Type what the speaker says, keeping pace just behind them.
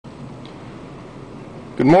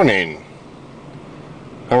Good morning.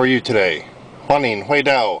 How are you today? 欢迎回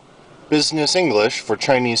到 Business English for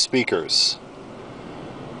Chinese Speakers.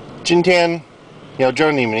 今天要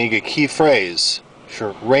教你们一个 key phrase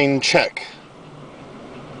是 rain check.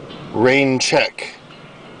 Rain check.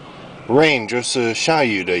 Rain 就是下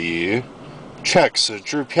雨的雨 check 是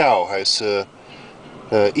支票还是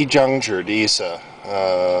一张纸的意思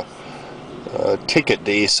ticket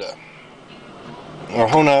的意思。然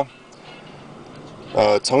后呢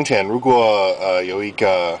从前如果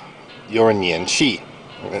有人演戏，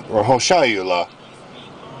然后下雨了，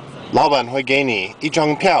老板会给你一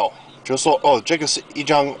张票，就说哦，这个是一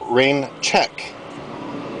张 rain check，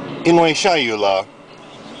 因为下雨了，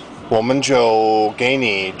我们就给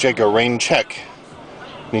你这个 rain check，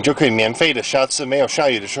 你就可以免费的，下次没有下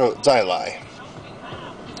雨的时候再来。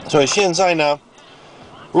所以现在呢，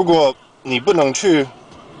如果你不能去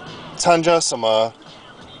参加什么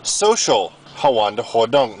social 好玩的活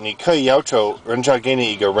动，你可以要求人家给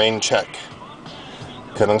你一个 rain check，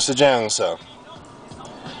 可能是这样子。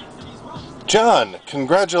John,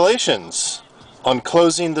 congratulations on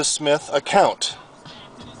closing the Smith account.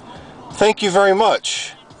 Thank you very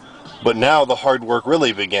much, but now the hard work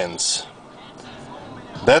really begins.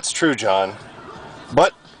 That's true, John,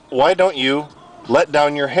 but why don't you let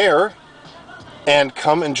down your hair and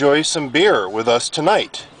come enjoy some beer with us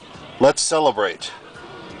tonight? Let's celebrate.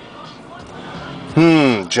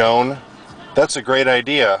 Joan, that's a great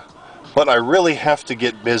idea, but I really have to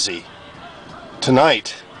get busy.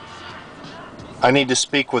 Tonight, I need to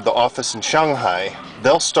speak with the office in Shanghai.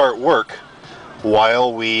 They'll start work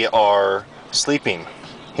while we are sleeping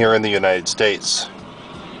here in the United States.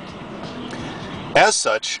 As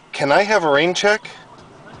such, can I have a rain check?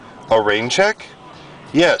 A rain check?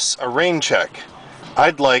 Yes, a rain check.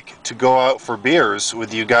 I'd like to go out for beers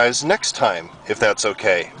with you guys next time, if that's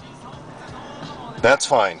okay. That's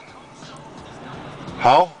fine.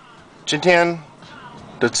 好，今天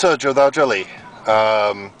的课就到这里。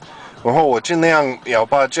然后我尽量要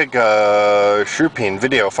把这个视频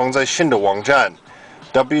video 放在新的网站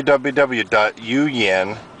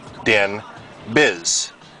www.yuyan.biz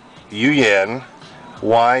yuyan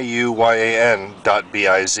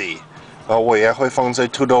yuyan.biz 我也会放在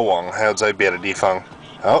土豆网还有在别的地方。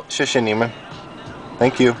好，谢谢你们。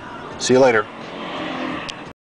Thank you. See you later.